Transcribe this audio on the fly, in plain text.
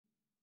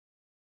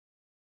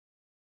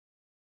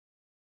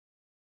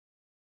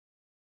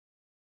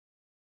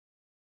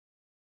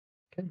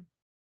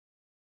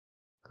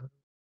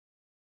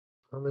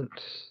Moment.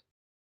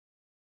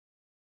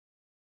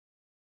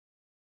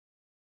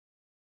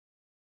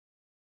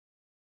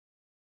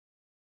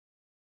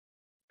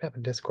 I'm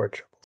having Discord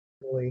trouble.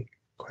 Really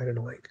quite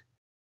annoying.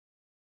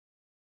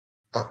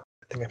 Oh,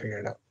 I think I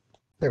figured it out.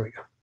 There we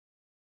go.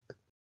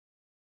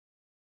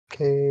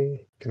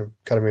 Okay,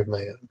 gotta move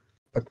my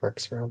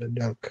bookmarks around and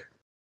junk.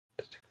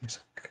 Just take me a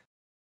sec.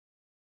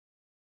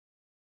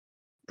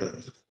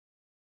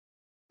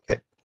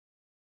 Okay.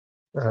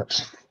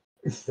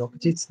 翌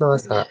日の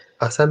朝、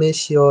朝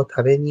飯を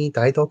食べに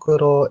台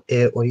所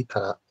へ降りた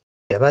ら、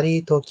ヤバ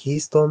リーとキー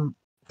ストン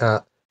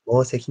がも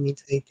う席に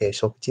ついて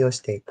食事をし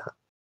ていた。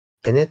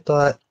ベネット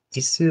は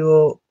椅子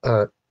を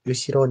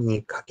後ろ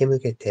に駆け抜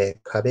けて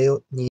壁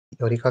に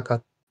寄りか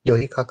か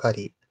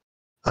り、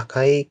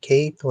赤い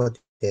毛糸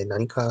で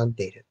何か編ん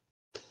でいる。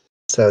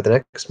So the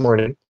next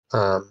morning,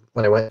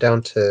 when I went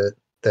down to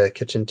the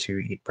kitchen to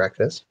eat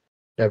breakfast,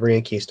 Every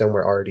and Keystone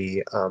were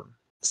already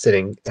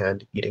sitting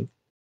and eating.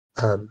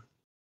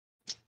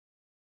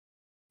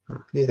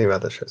 What do you think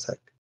about this for a sec?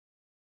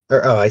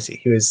 I see.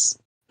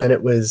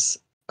 Bennett was,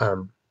 I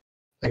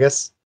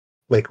guess,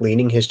 like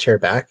leaning his chair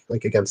back,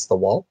 like against the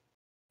wall,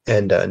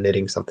 and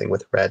knitting something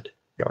with red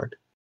yarn.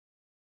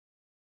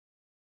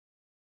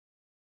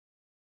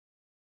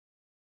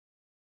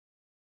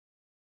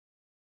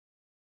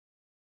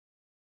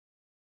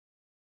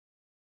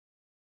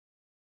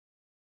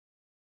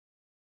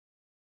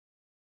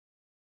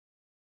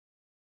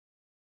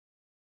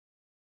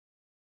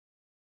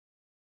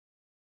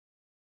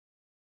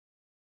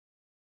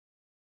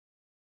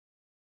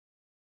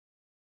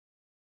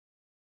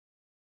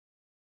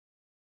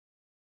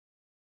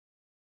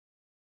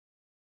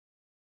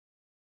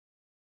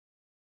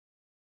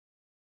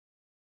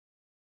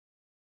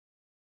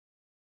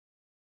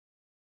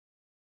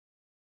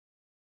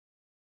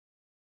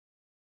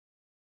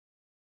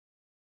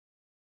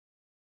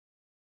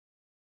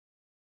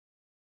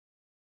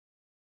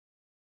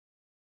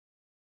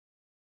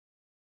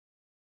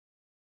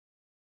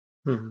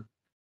 Hmm.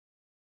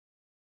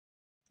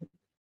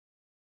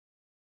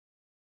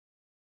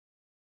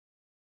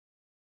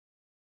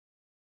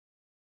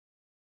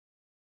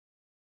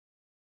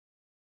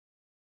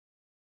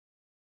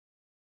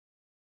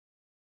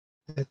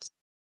 It's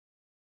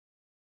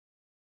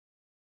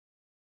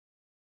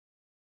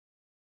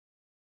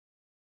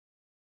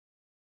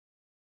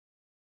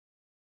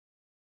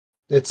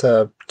it's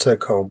a to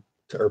comb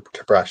or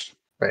to brush.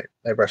 Right.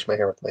 I brush my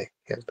hair with my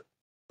hand.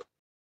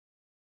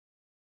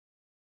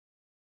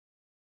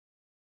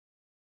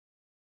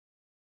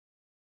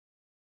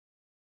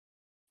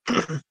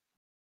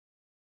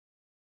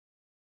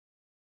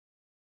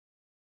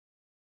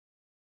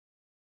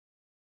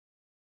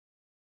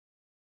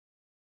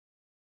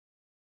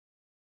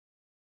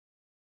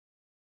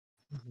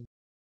 Mhm.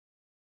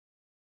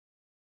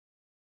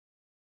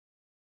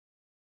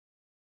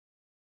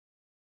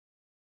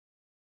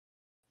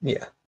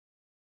 Yeah,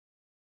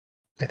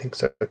 I think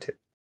so too.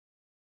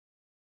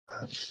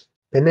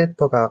 ベネッ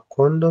トが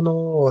コンロの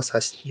方を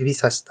指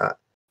さした。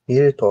見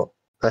ると、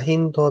マフィ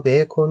ンと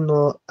ベーコン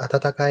の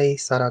温かい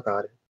皿が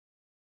ある。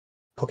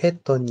ポケッ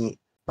トに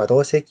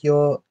窓席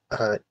を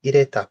入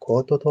れた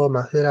コートと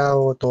マフラー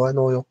をドア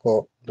の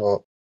横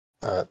の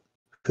あ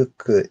フッ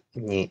ク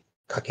に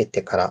かけ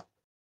てから、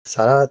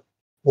皿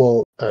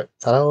を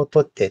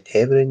取って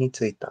テーブルに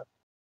ついた。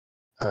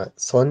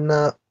そん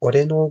な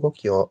俺の動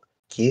きを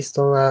キース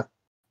トンは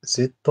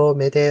ずっと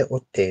目で追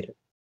っている。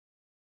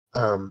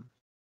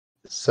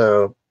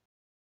So,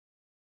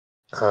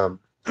 um,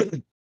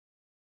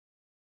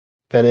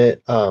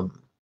 Bennett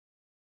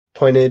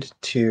pointed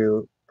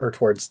to or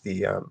towards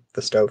the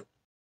stove.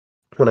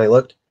 When I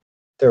looked,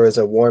 there was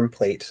a warm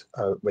plate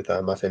with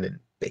a muffin and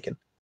bacon.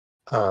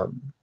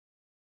 Um,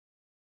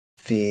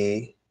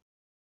 the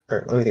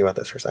or let me think about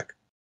this for a sec.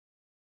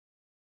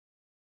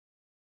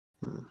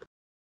 Hmm,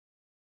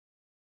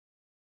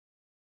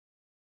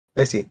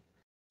 I see.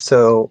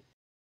 So,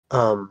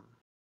 um,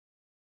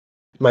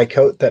 my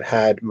coat that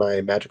had my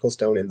magical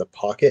stone in the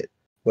pocket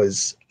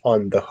was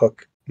on the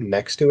hook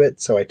next to it,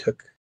 so I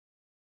took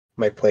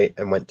my plate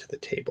and went to the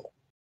table.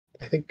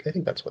 I think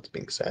that's what's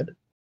being said.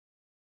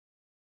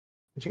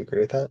 Would you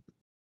agree with that?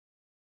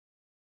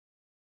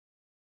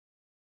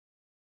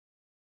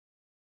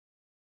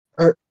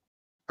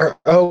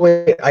 Oh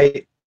wait,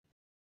 I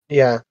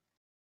yeah,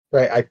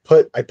 right. I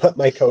put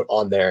my coat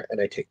on there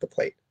and I take the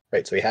plate.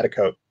 Right, so he had a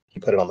coat, he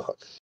put it on the hook.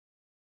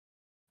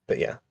 But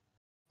yeah,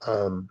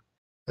 um,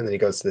 and then he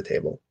goes to the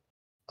table.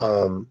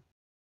 Um,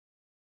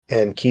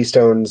 and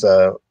Keystone's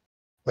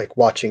like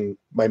watching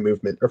my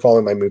movement or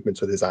following my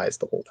movements with his eyes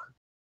the whole time.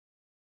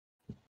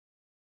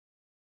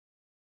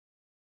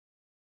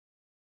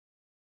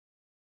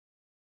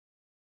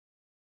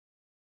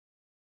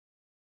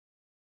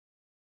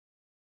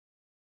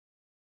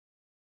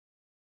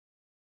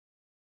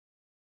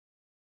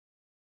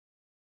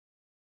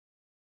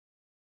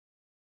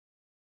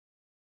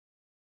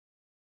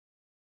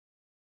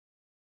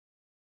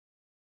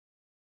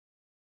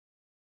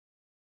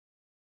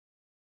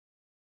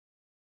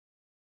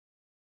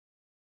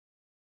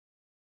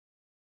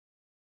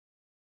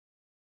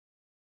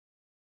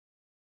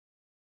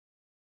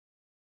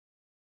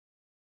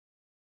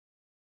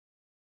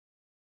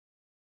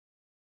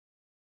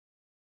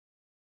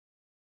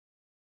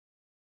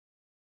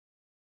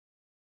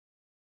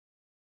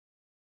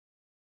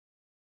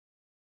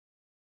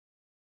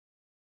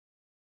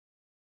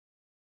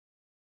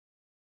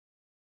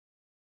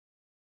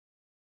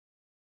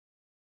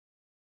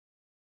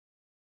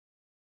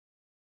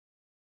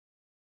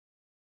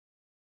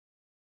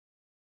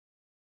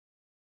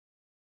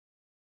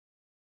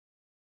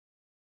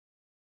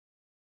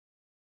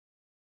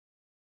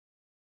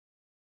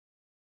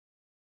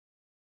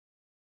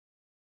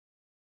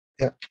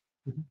 いや、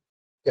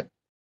いや、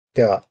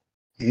では、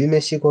夕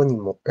飯後に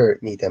も、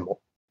にで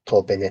も、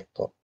とベネッ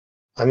ト。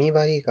網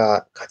針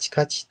がカチ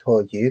カチ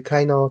と愉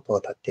快な音を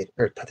立て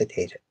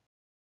ている。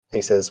And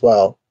he says,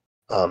 well,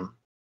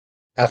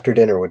 after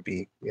dinner would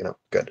be,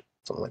 good,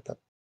 something like that.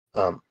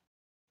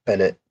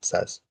 Bennett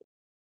says,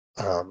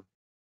 um,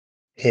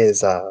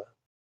 his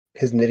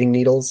his knitting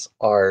needles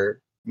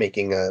are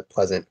making a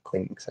pleasant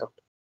clinking sound.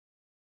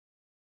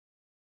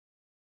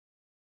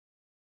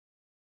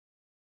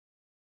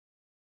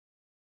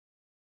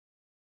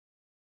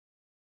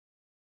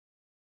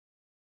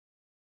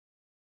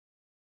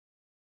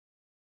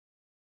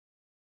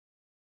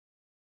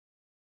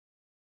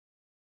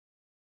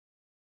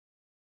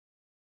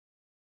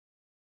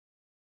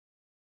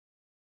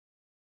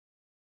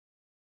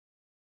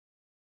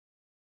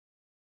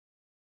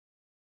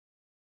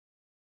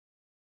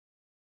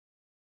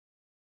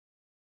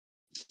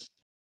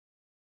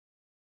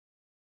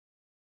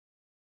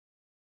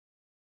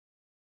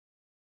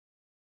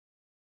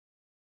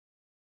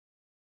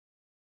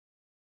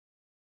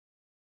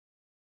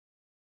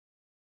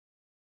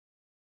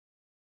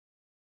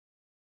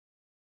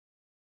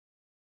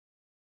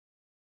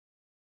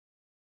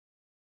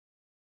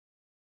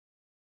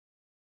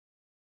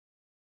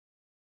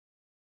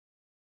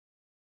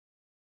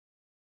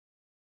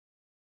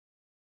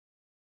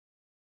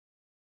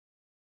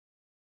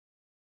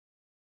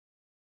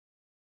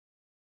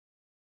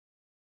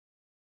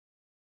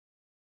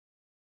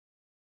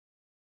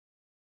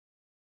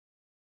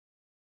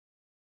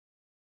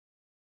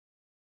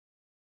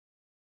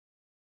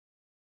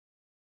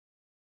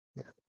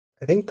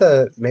 I think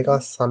the mega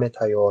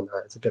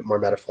sametayona is a bit more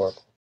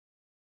metaphorical.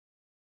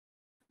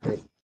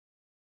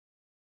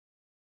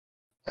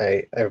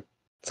 I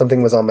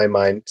something was on my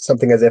mind.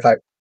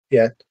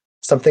 Yeah,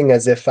 something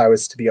as if I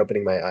was to be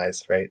opening my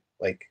eyes, right?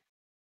 Like,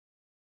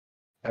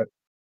 I,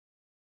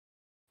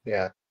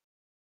 yeah,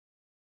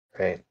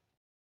 right.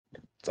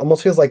 It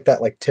almost feels like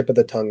that, like tip of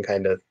the tongue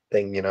kind of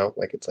thing,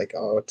 Like it's like,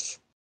 oh,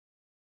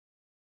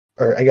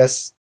 or I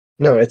guess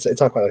no, it's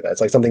not quite like that.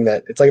 It's like something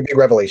that it's like a big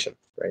revelation,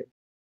 right?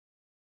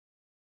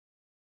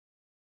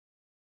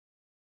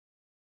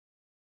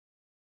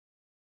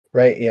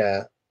 Right?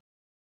 Yeah.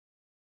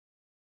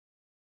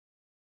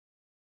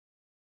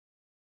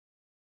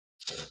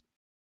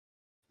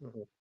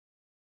 Mhm.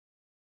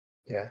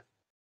 Yeah.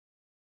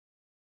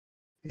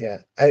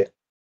 Yeah.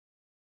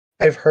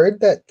 I've heard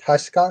that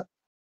Tashka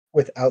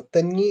without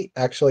the ni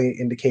actually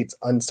indicates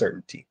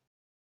uncertainty,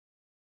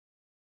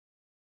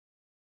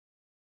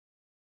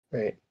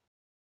 right?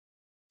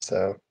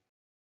 So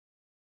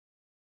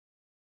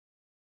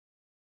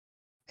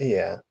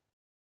yeah.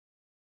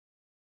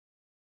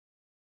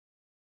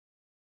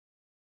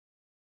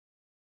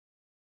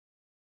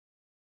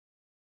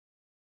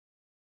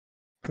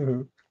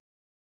 Hmm.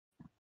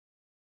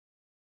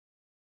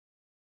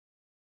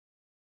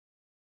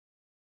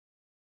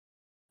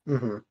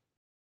 Hmm.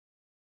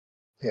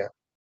 Yeah.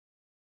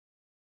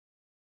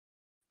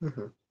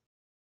 Hmm.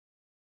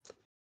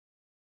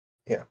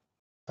 Yeah.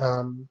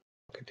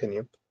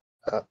 Continue.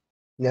 あ、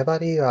粘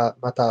りは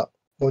また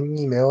本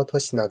に目を落と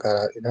しなが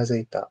らうなず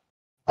いた。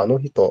あの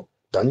人、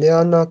なんで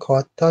あんな変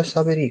わった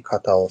喋り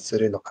方をす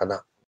るのか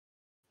な。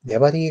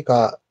粘り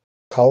が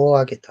顔を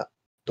上げた。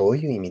どう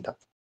いう意味だ。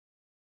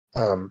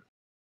Um,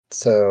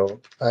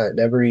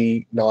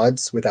 Nebri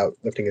nods without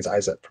lifting his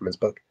eyes up from his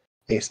book.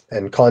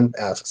 And Khan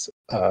asks,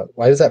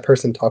 why does that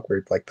person talk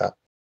weird like that?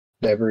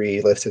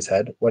 Nebri lifts his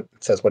head. What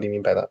do you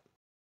mean by that?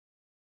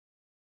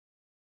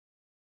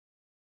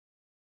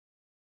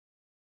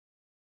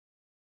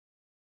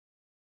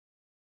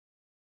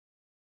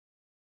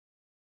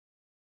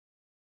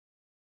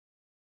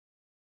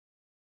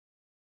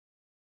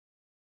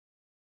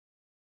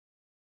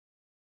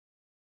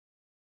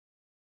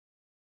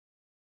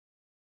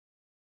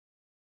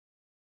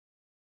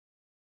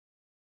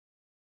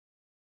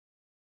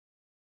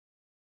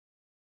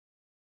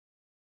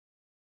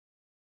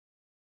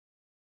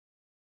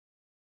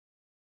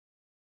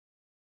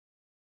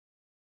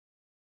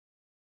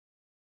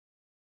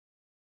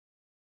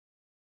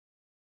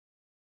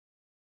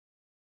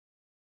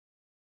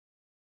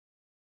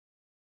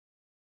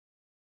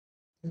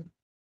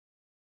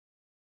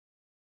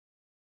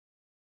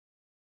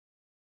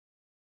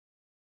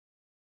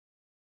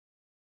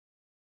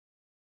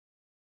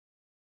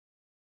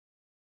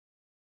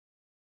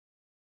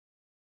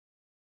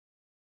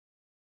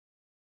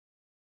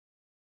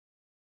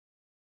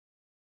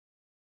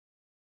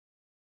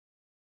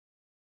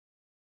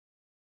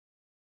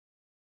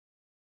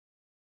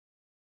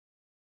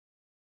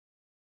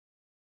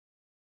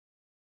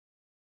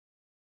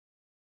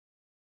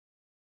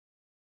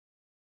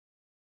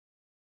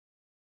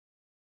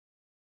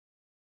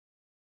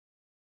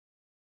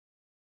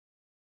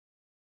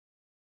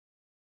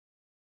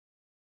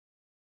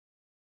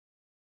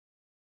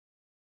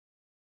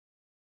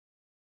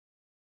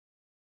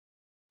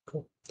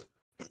 Cool.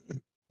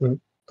 うん、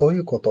どうい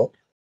うこと。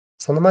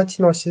その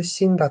町の出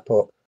身だ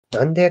と、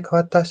なんで変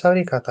わった喋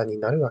り方に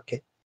なるわ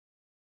け。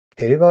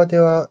ヘルバで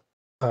は、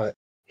あ、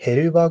ヘ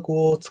ルバ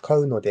語を使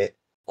うので、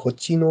こっ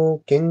ち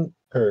の言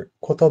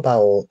葉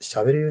を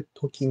喋る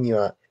ときに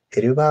は、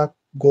エルバ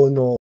語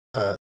の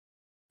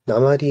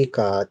訛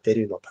が出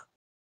るのだ。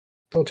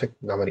Don't check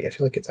訛. I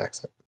feel like it's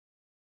accent.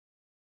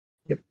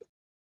 Yep.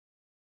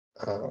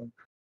 Um,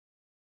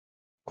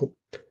 cool.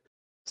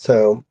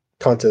 So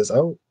Kant says,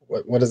 oh,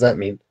 what does that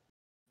mean?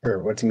 Or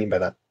what does he mean by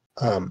that?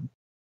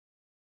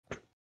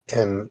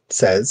 And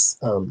says,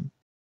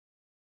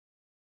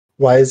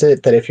 why is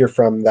it that if you're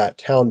from that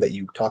town that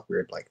you talk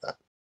weird like that?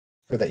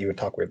 Or that you would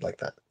talk weird like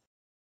that?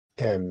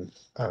 And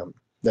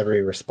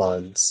Nevery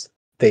responds,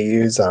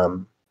 they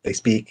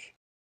speak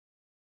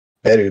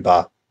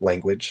Beruba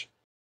language.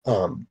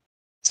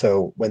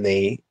 So when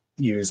they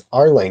use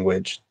our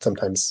language,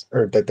 sometimes,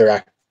 or that their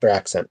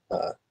accent,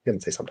 I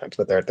didn't say sometimes,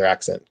 but their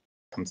accent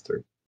comes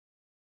through.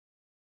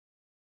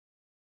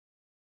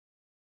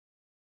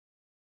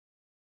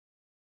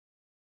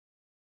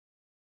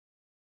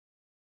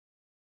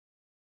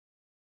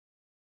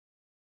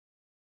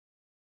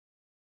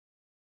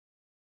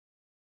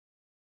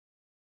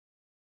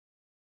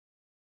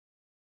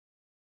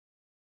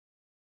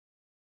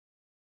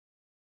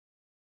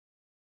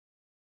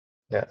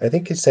 Yeah, I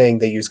think he's saying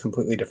they use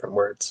completely different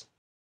words.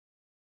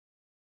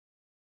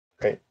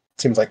 Right?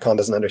 Seems like Khan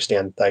doesn't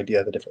understand the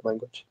idea of a different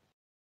language.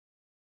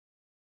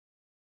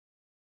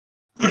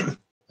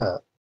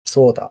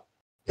 そうだ。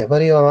粘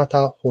りはま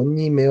た本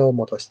に目を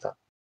戻した。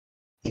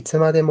いつ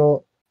まで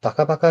もバ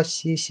カバカ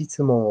しい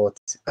質問を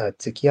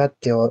付き合っ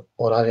てお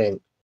られ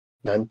ん、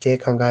なんて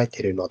考え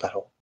てるのだ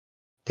ろう。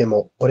で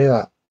も、俺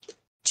は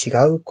違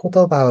う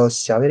言葉を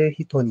喋る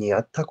人に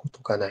会ったこ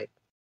とがない。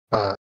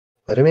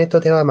ワルメイト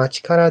では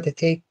街から出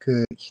てい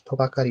く人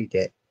ばかり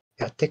で、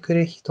やってく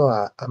る人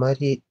はあま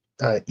り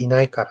い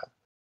ないから、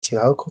違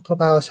う言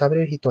葉を喋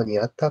る人に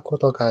会ったこ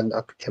とが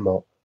なくて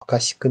もおか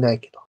しくない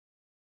けど。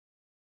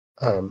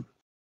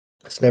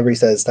Snebry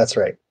says, that's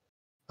right.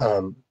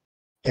 And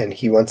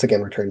he once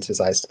again returns his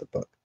eyes to the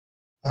book.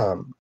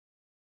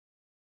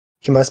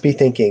 He must be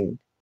thinking,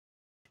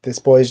 this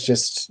boy's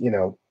just,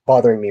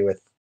 bothering me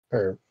with,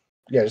 or,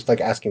 yeah, just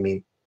like asking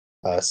me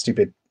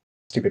stupid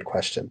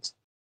questions.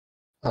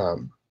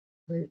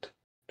 Right.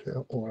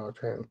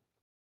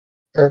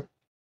 Or,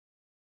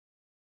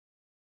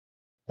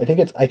 I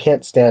think I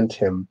can't stand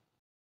him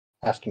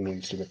asking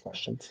me stupid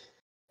questions.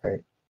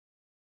 Right.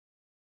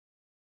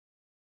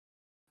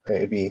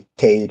 It'd be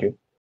teiru.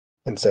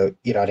 And so,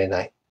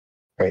 irarenai.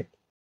 Right.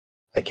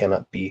 I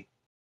cannot be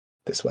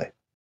this way.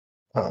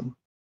 Khan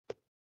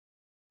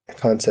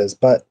says,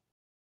 but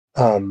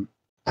I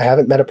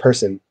haven't met a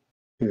person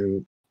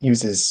who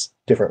uses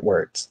different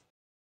words.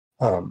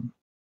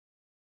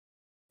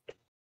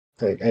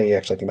 I need to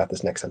actually think about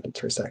this next sentence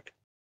for a sec.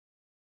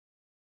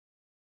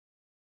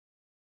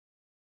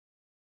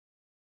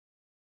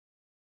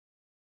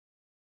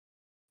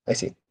 I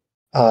see.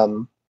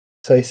 So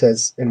he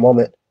says, in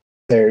Wilmot,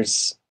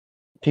 there's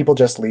people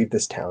just leave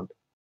this town.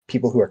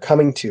 People who are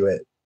coming to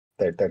it,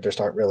 there just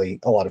aren't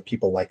really a lot of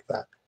people like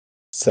that.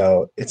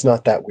 So it's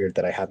not that weird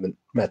that I haven't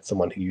met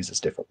someone who uses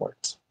different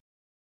words. "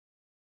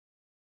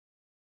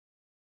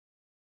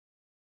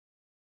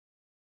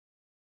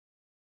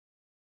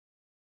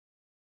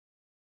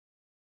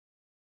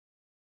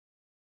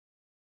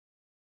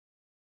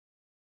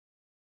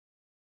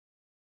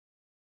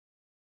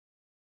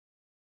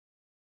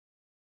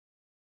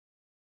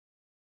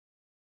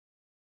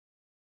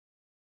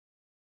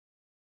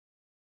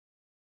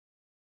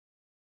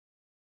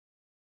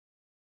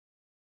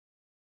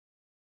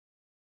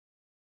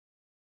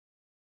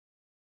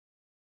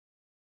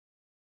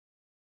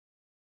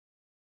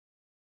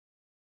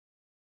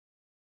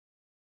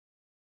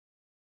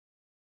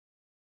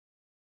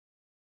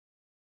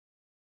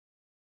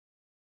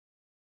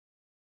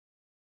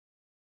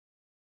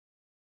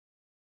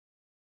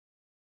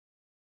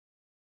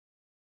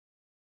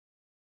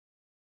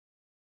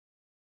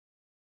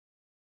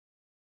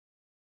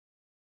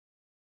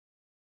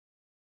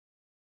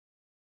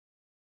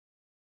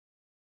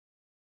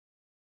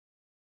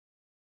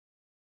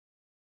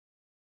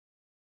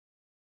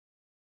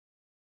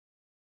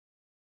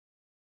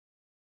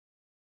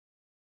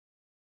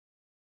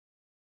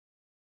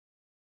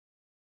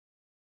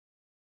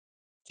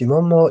呪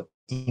文も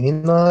意味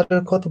のあ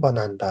る言葉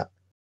なんだ。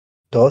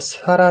ドス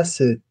ファラ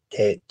スっ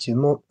て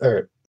呪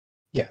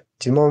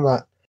文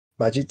は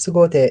魔術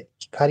語で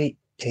光っ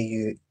て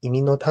いう意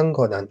味の単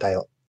語なんだ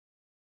よ。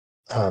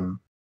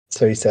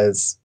So he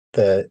says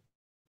the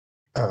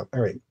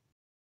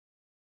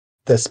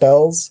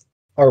spells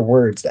are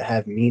words that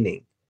have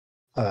meaning.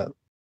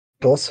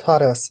 Dos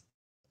harasu,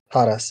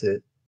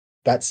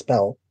 that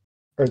spell,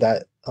 or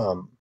that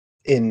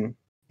in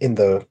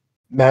the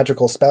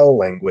magical spell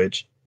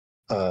language,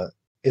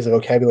 is a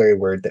vocabulary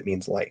word that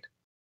means light.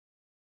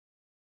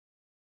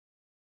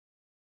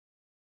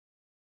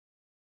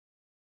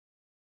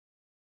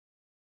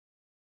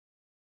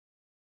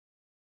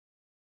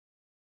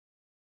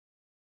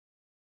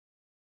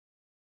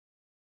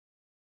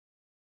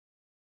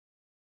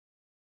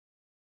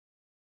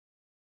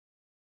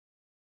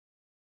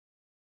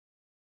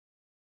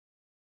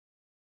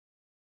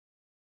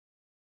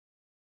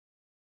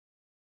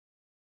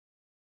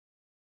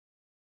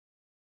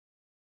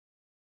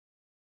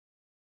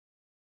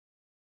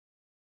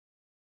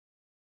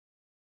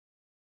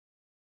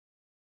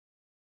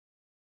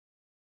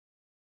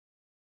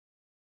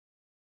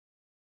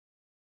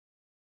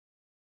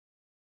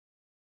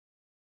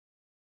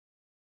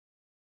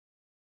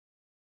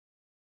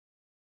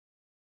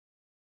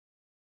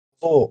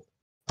 を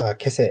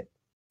消せ。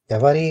ヤ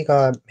バリ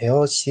が目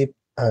をし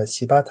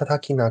ば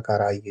叩きなが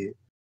ら言う。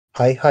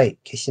はいはい、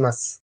消しま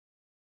す。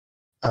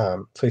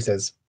So he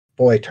says,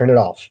 boy, turn it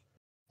off.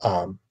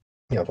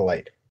 The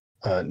light.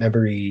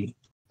 Neburi,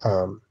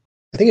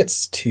 I think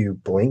it's to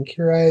blink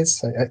your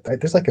eyes.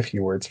 There's like a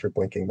few words for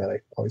blinking that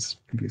I always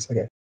confuse.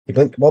 Okay. He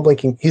blink while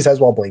blinking. He says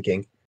while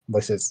blinking.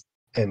 Voices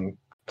and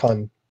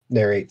Con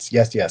narrates,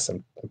 yes, yes,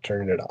 I'm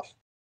turning it off.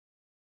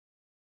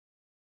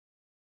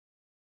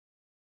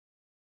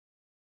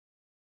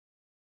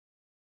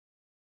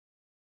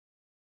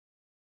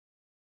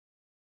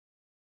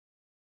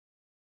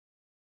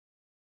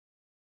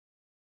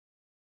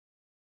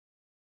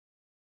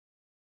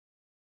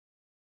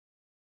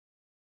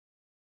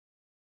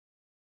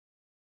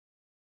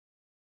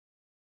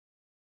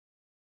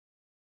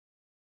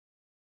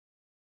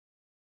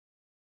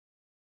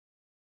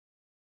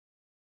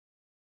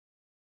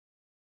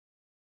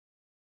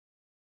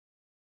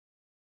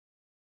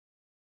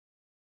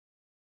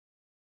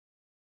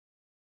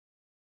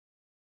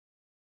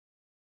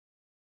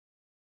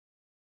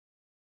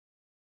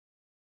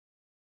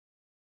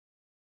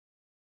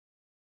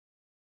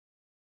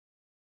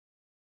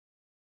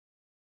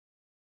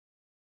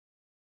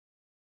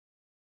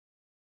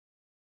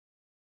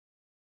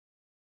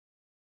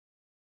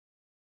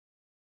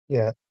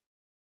 Yeah.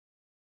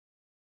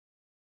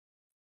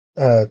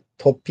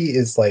 Topi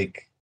is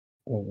like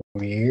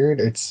weird.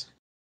 It's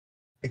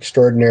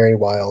extraordinary,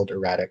 wild,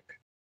 erratic.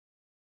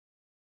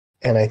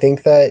 And I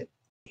think that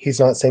he's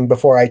not saying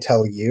before I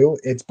tell you,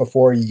 it's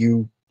before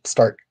you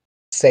start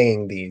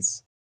saying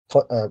these.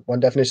 One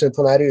definition of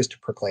tonari is to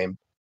proclaim.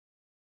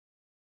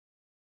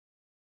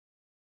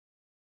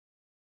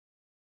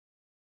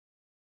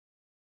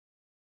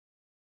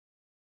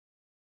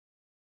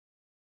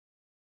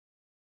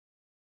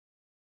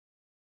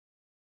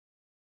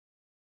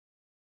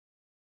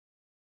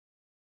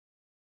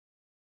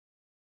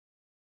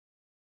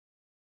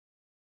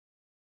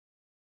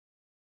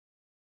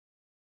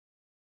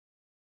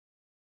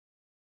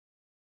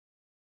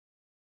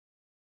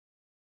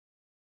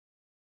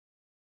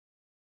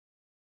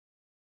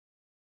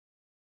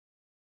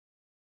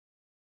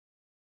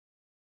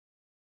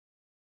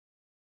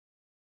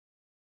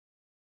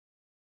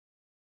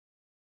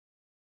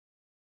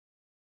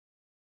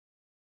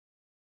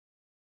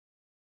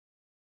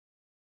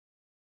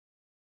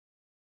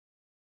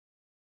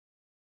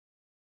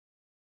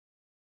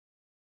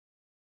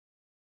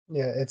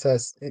 Yeah, it's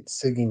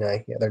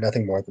suginai. Yeah, they're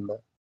nothing more than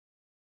that.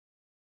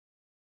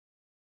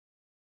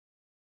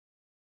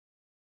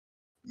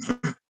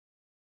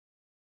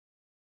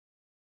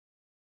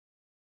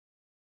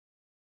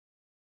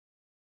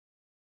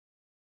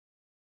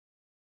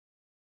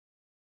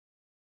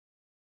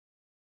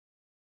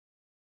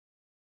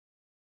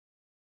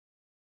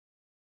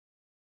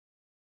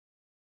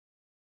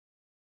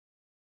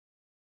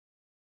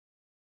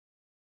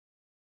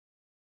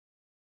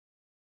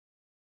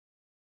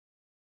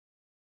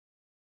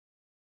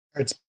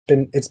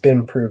 It's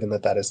been proven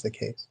that that is the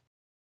case.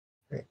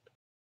 Right.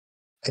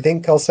 I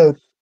think also,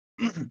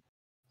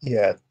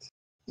 yeah,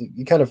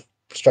 you kind of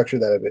structure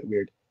that a bit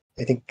weird.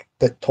 I think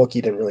the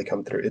Tolkien didn't really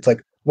come through. It's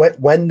like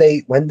when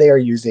they are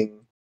using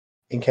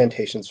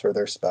incantations for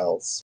their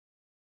spells,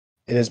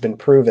 it has been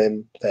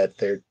proven that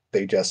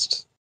they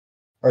just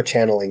are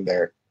channeling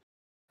their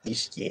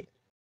ishiki,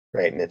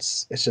 right? And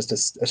it's just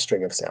a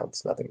string of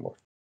sounds, nothing more.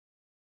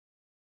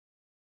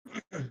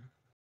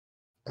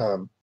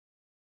 Um,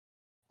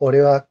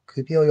 俺は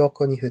首を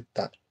横に振っ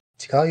た。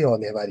違うよ、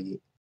粘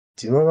り。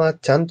自分は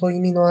ちゃんと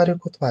意味のある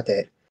言葉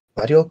で、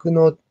魔力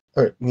の、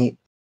に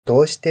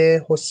どうし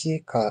て欲し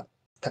いか、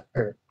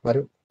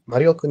魔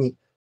力に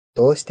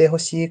どうして欲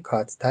しい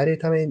か伝える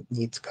ため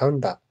に使う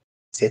んだ。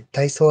絶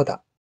対そう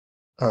だ。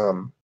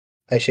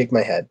I shake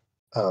my head.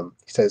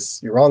 He says,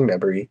 You're wrong,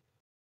 Neburi.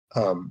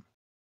 Um,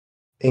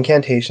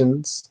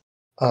 incantations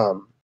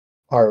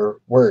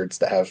are words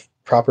that have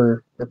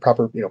proper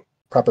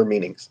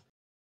meanings.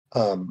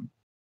 Um,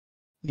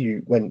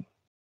 when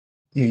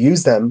you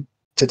use them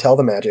to tell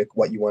the magic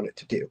what you want it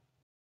to do,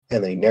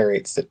 and then he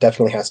narrates that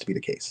definitely has to be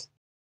the case.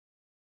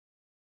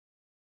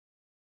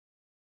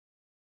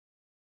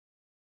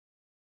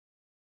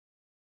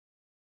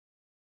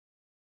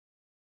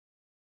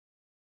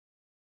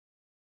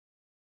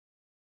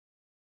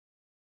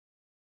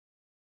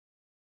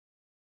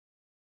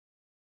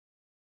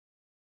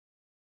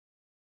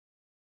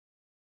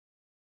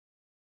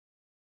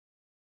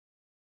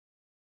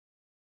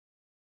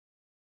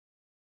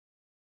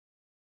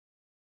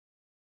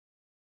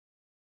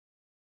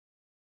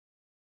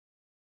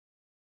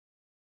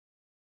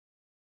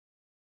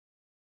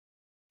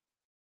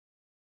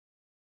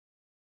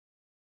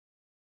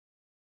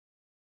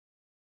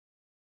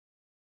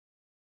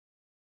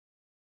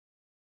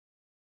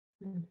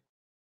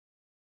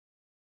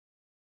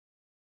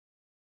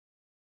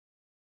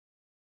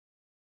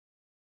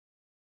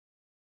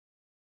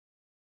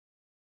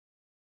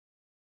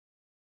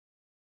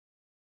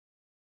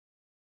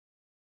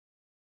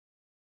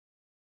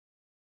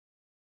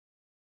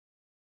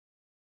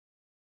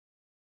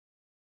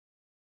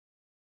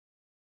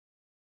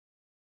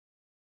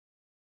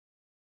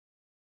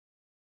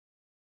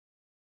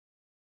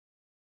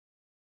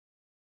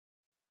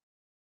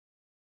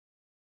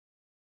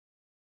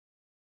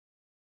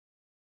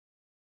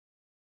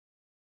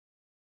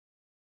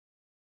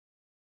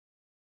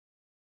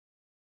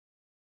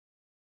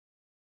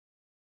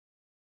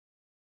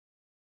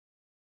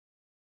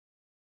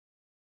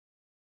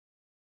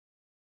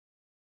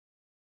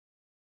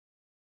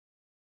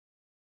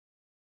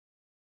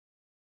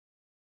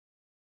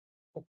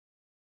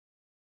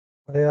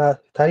 俺は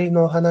二人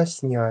の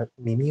話には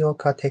耳を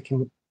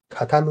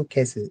傾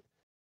けず、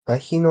マ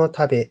ヒの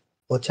食べ、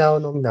お茶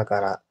を飲みなが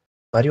ら、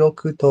魔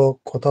力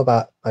と言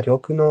葉、魔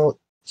力の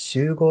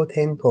集合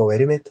点とウェ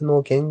ルメットの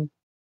現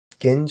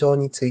状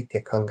につい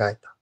て考え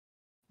た。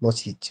も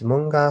し呪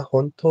文が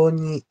本当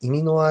に意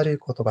味のある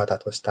言葉だ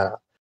としたら、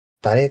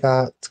誰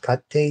が使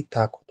ってい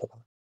た言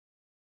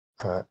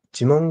葉？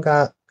呪文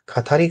が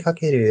語りか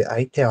ける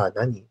相手は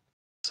何？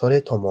そ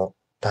れとも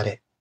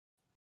誰？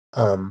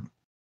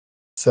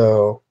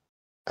 So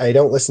I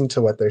don't listen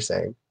to what they're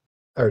saying,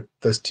 or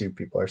those two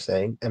people are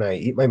saying, and I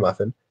eat my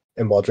muffin.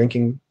 And while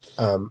drinking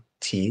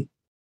tea,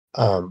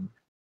 um,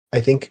 I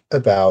think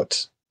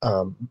about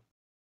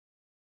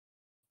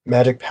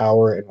magic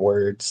power and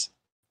words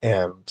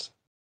and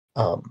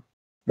um,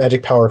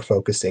 magic power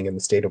focusing in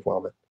the state of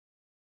wellness.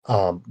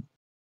 Um,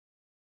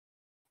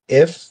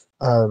 if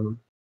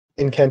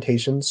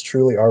incantations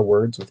truly are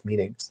words with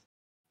meanings,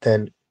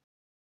 then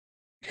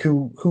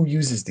who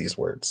uses these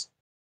words?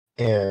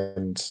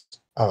 And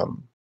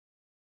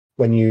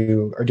when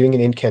you are doing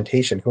an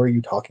incantation, who are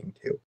you talking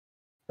to?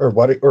 Or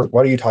what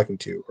are you talking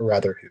to, or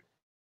rather who?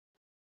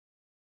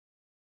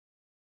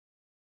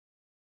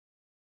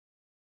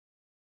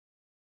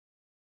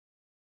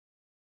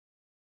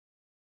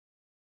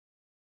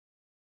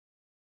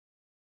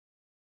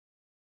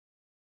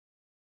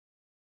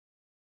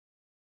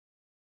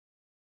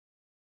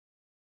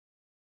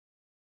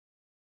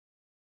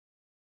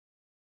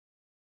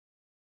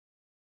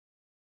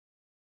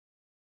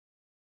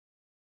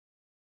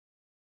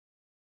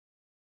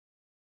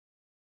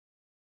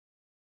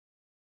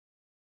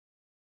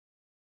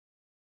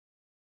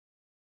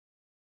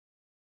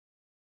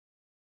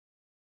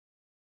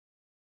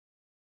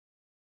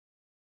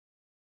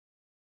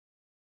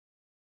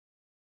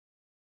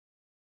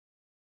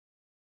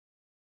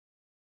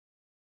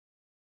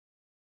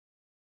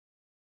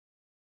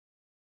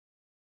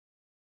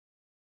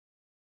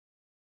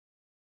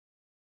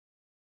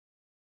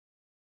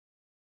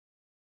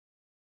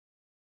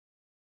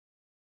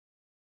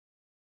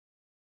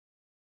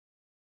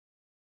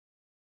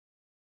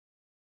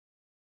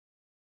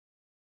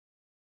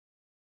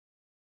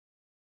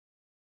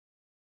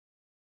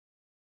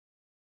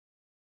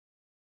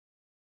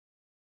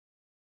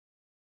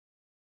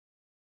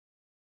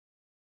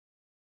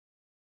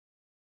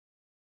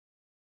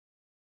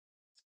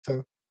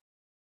 So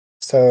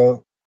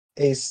so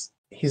he's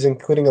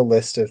including a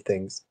list of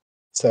things.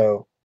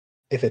 So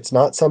if it's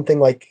not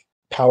something like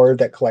power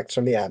that collects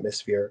from the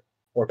atmosphere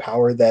or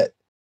power that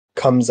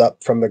comes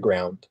up from the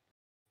ground,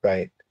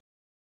 right?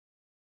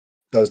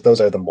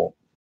 Those are the mole.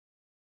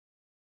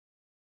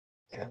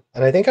 Yeah,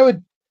 and I think I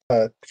would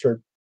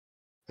for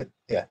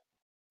yeah,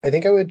 I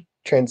think I would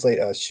translate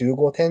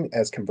shugoten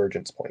as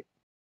convergence point.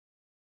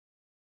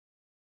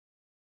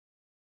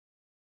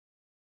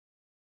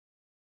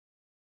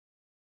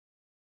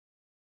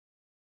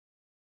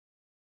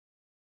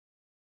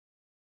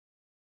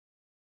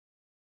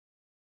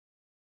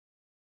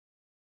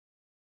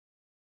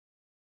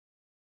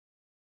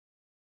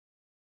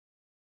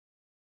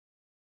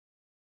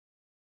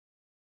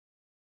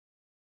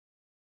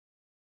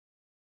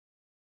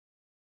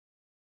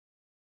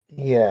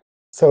 Yeah.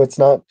 So it's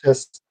not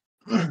just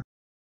Mhm.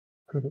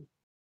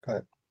 Go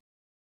ahead.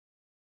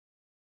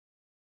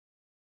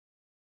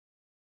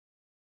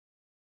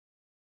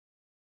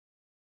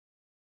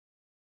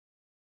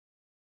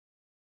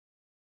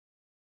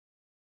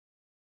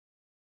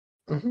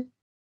 Mhm.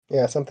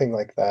 Yeah, something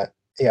like that.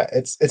 Yeah,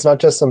 it's not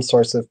just some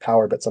source of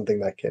power, but something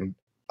that can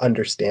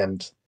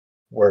understand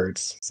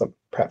words,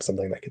 perhaps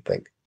something that could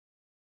think.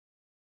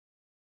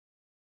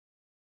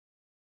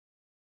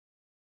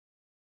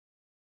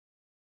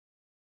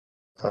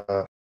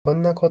 こ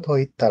んなことを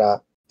言った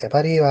ら、エ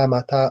バリーは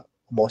また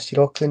面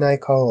白くない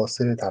顔を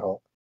するだ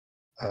ろ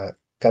う。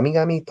ガミ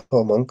ガミ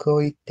と文句を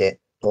言っ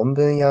て論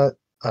文や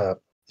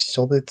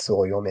書物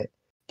を読め。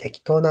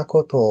適当な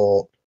こと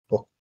を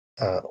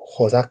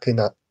ほざく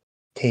なっ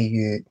て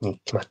いうに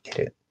決まって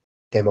る。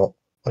でも、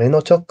俺の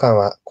直感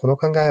はこの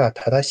考えは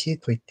正しい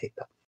と言ってい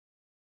た。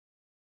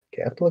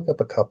Okay, I have to look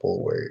up a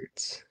couple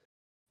words.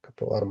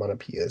 Couple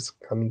onomatopoeias.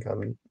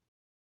 Kamigami.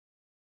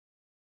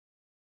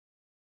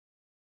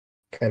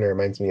 Kind of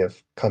reminds me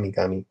of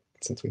Kamigami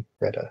since we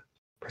read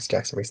Percy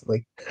Jackson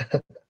recently.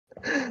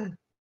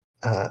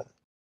 uh,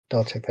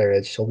 I'll check that I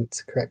read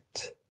Schultz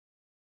correct.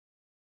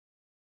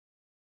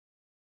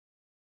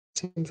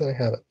 Seems that I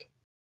haven't.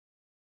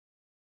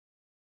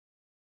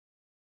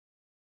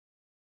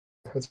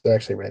 That's what I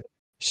actually read.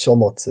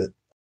 Shomotsu.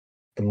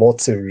 The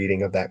Motsu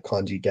reading of that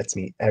kanji gets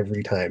me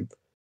every time.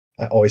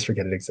 I always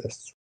forget it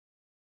exists.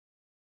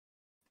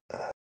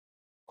 Uh,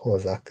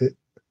 Hozaku.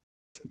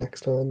 The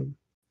next one.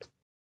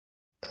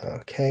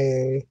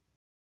 Okay.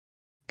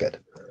 Good.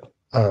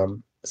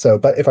 So,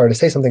 but if I were to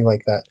say something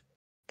like that,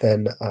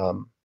 then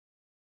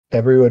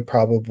Devery would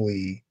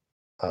probably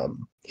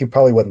he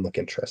probably wouldn't look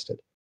interested.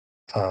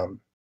 Um,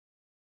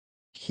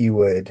 he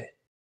would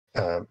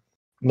um,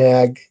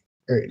 nag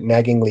or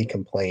naggingly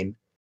complain,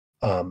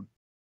 um,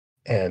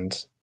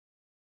 and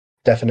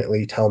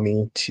definitely tell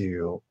me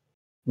to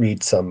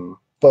read some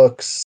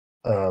books,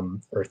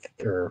 or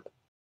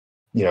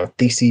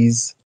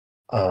theses,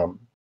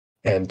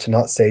 and to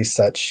not say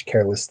such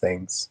careless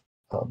things.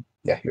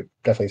 Yeah, he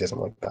definitely doesn't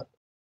like that.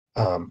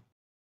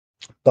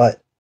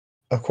 But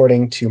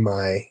according to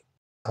my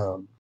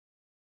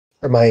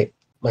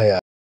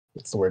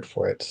what's the word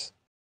for it?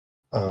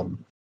 Oh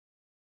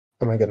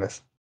my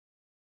goodness,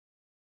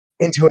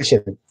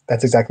 intuition.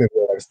 That's exactly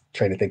what I was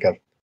trying to think of.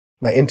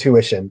 My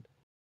intuition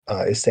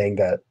is saying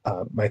that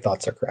my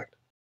thoughts are correct.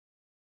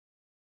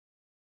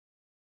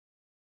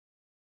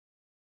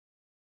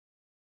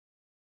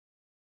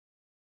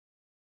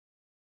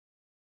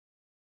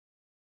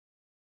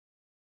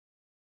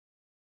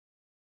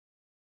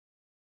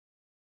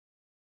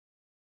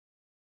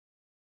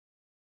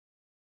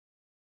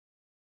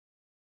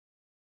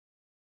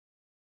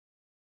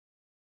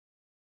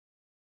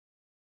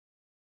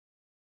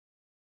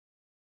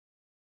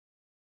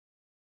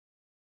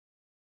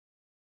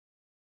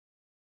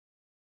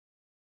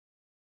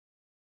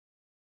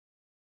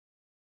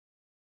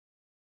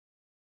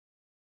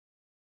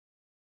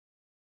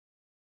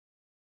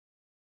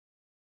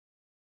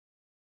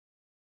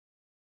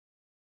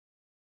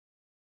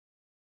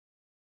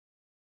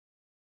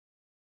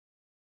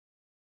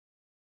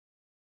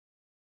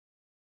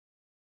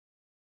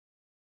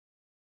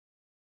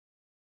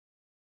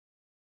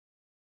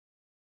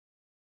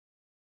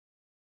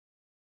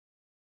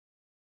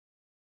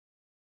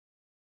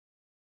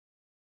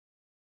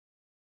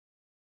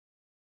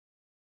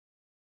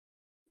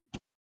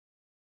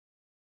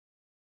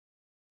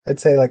 I'd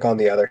say like on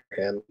the other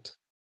hand,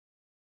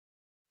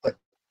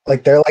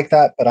 like they're like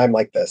that, but I'm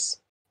like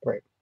this.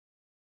 Right.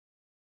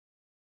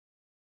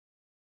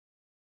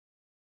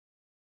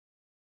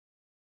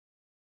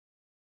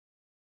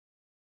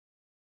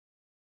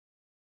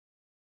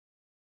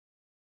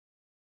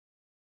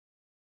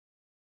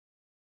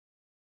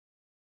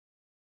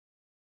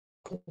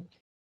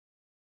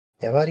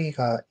 ヤバリ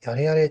がや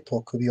れやれ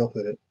と首を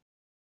振る。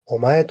お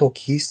前と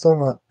キーストン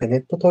はベネ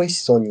ットと一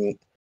緒に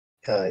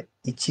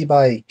市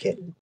場へ行け。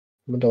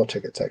I'm gonna double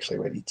check it's actually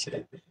right. 市場。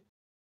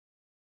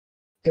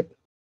Yep.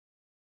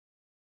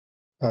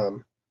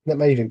 That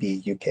might even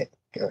be UK,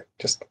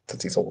 just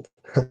since he's old.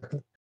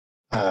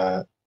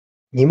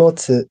 荷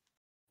物,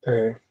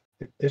 or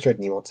there's red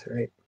荷物,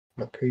 right?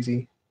 Not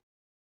crazy.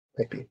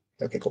 Might be.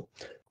 Okay, cool.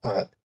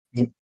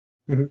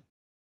 Mhm.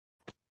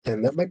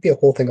 And that might be a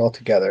whole thing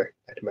altogether,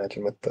 I'd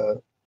imagine, with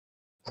the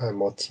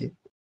mochi.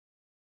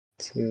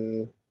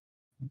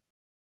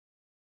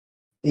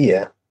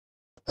 Yeah.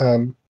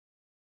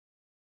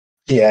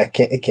 Yeah,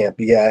 it can't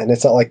be. Yeah, and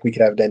it's not like we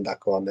could have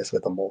Dendaku on this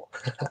with a mole.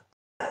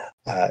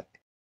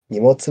 荷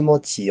物持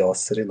ちを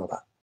するの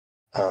だ.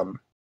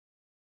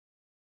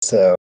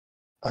 So,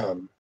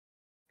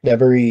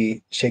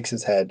 Neburi shakes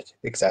his head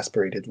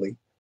exasperatedly.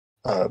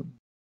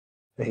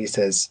 And he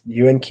says,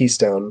 "You and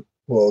Keystone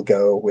will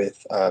go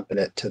with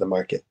Bennett to the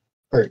market,"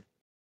 or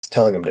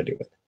telling him to do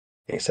it.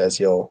 And he says,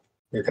 "You're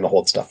going to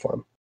hold stuff for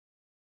him."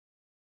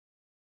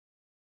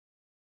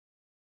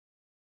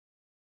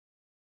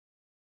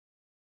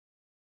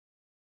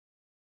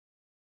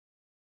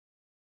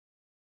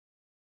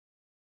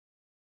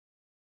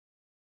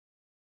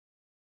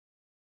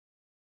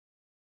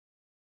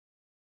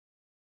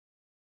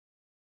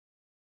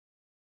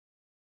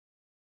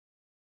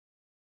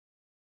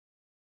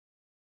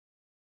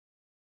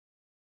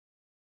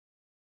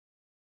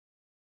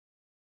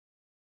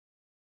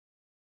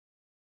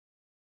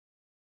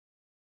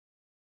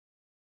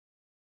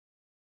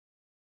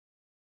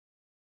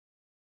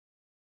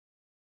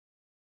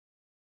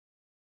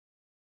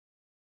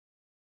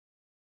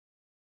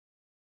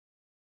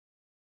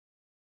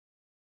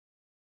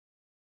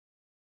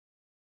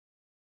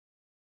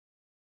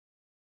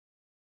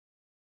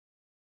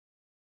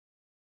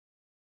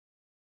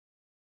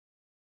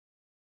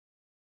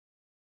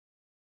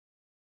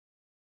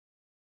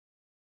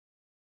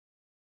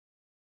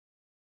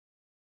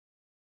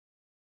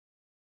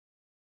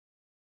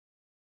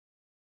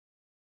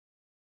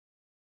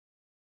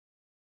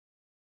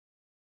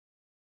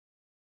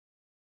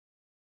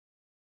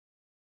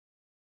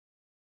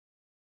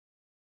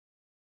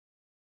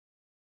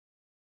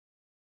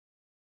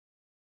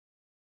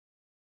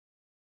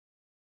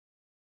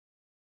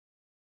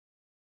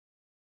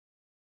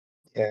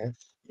 Yeah.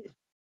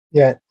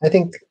 Yeah, I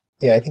think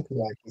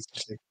he's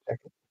actually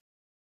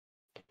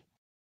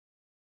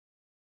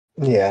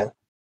yeah.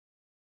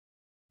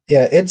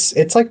 Yeah,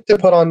 it's like to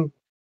put on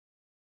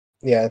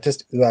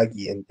just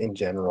uagi in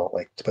general,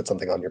 like to put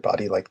something on your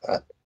body like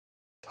that.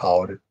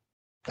 Taoru.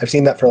 I've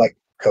seen that for like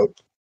coat.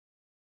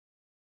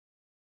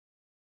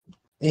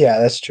 Yeah,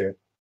 that's true.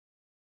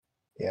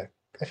 Yeah.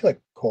 I feel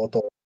like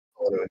koto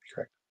would be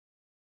correct.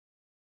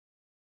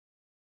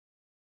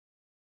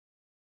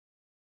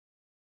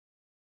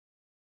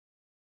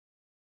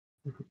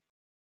 Mhm,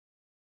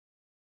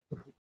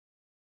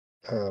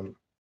 mhm.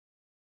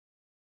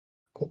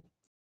 Cool.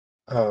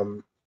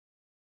 Um,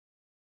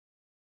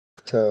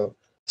 so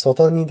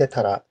外に出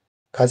たら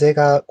風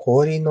が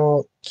氷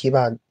の牙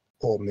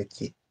を剥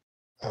き、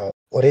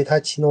俺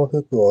たちの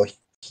服を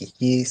引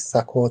き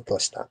裂こうと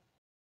した。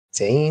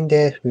全員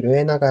で震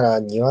えながら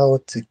庭を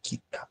突っ切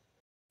った。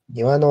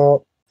庭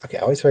の、Okay,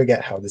 I always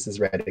forget how this is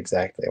read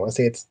exactly. I want to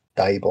say it's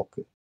大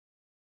木.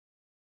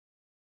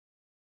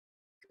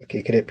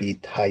 Okay, could it be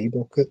大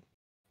木?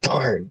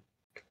 Darn.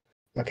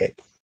 Okay.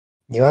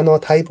 庭の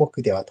大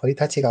木では鳥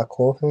たちが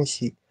興奮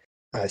し、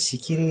し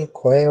きりに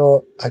声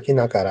を上げ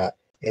ながら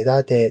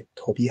枝で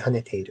飛び跳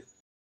ねている。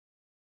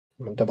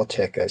Double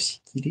check.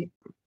 しきり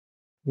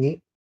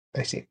に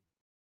I see.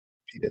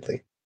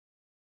 Repeatedly.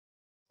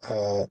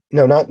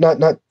 No, not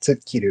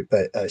tsukiru,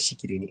 but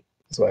shikiri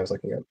is what I was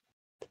looking at.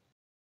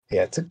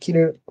 Yeah,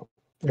 tsukiru,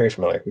 very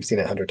familiar. We've seen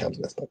it 100 times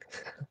in this book.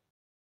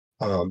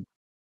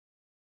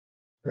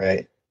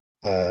 Right.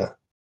 And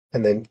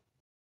then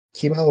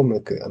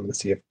kimaomuku. I'm gonna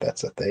see if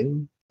that's a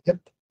thing. Yep,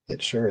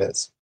 it sure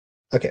is.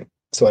 Okay,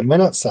 so I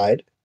went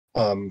outside.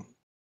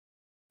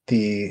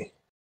 The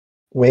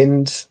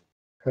wind.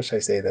 How should I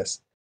say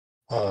this?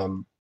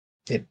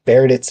 It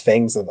bared its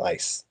fangs of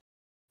ice,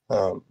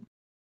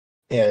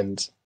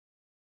 and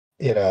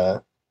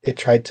it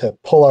tried to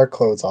pull our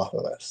clothes off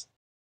of us.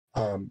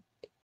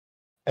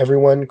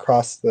 Everyone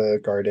crossed the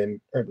garden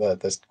or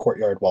the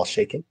courtyard while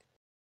shaking.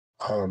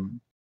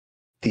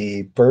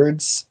 The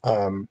birds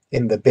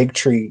in the big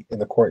tree in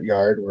the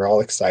courtyard were all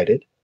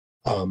excited,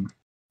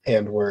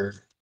 and were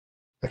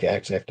okay.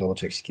 Actually, I have to double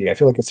check. I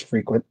feel like it's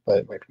frequent, but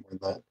it might be more than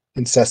that.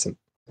 Incessant.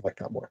 I like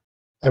that more.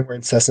 And we're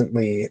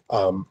incessantly,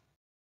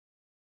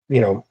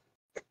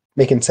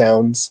 making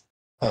sounds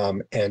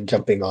and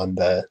jumping on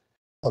the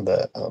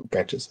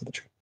branches of the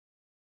tree.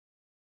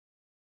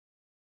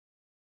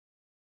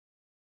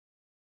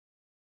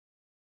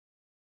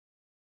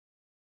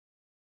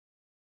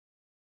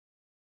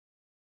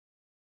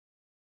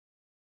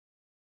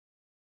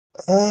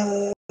 That's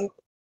a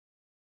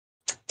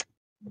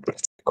good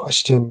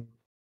question.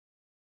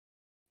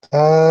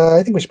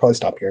 I think we should probably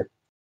stop here.